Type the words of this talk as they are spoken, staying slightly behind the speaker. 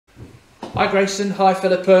Hi Grayson, hi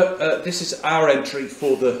Philippa. This is our entry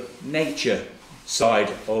for the nature side,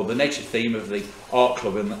 or the nature theme of the art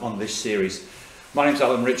club on this series. My name's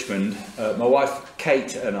Alan Richmond. My wife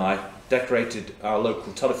Kate and I decorated our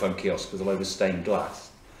local telephone kiosk with a load of stained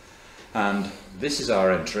glass. And this is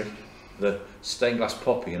our entry, the stained glass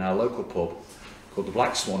poppy in our local pub called the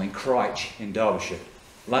Black Swan in Crich in Derbyshire.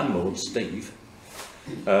 Landlord Steve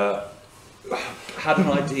had an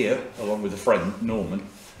idea, along with a friend Norman,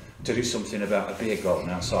 to do something about a beer garden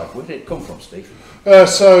outside. Where did it come from, Steve?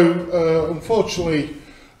 Unfortunately,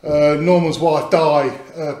 Norman's wife Di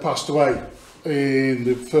passed away in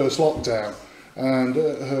the first lockdown, and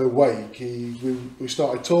at her wake we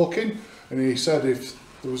started talking, and he said if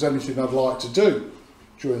there was anything I'd like to do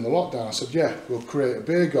during the lockdown. I said, yeah, we'll create a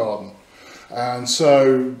beer garden. And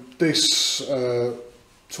so this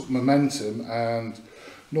took momentum, and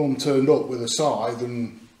Norm turned up with a scythe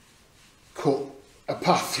and cut a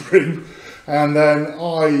path through, and then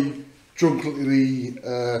I drunkenly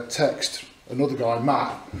text another guy,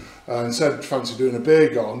 Matt, and said fancy doing a beer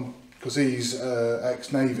garden, because he's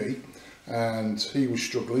ex-Navy and he was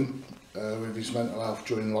struggling with his mental health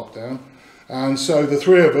during lockdown. And so the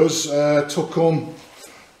three of us took on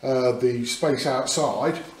the space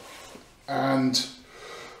outside, and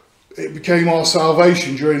it became our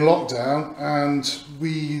salvation during lockdown. And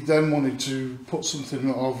we then wanted to put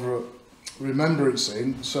something of a remembrance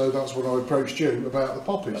in, so that's when I approached you about the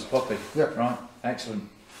poppies. The poppy. Yeah. Right, excellent.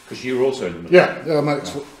 Because you were also in the military. Yeah, I'm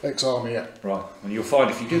ex-army, yeah. Right, and you'll find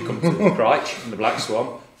if you do come to the Crich and the Black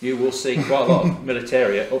Swan, you will see quite a lot of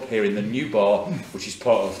militaria up here in the new bar, which is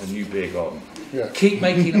part of the new beer garden. Yeah. Keep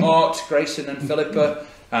making art, Grayson and Philippa,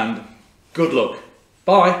 and good luck.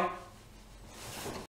 Bye.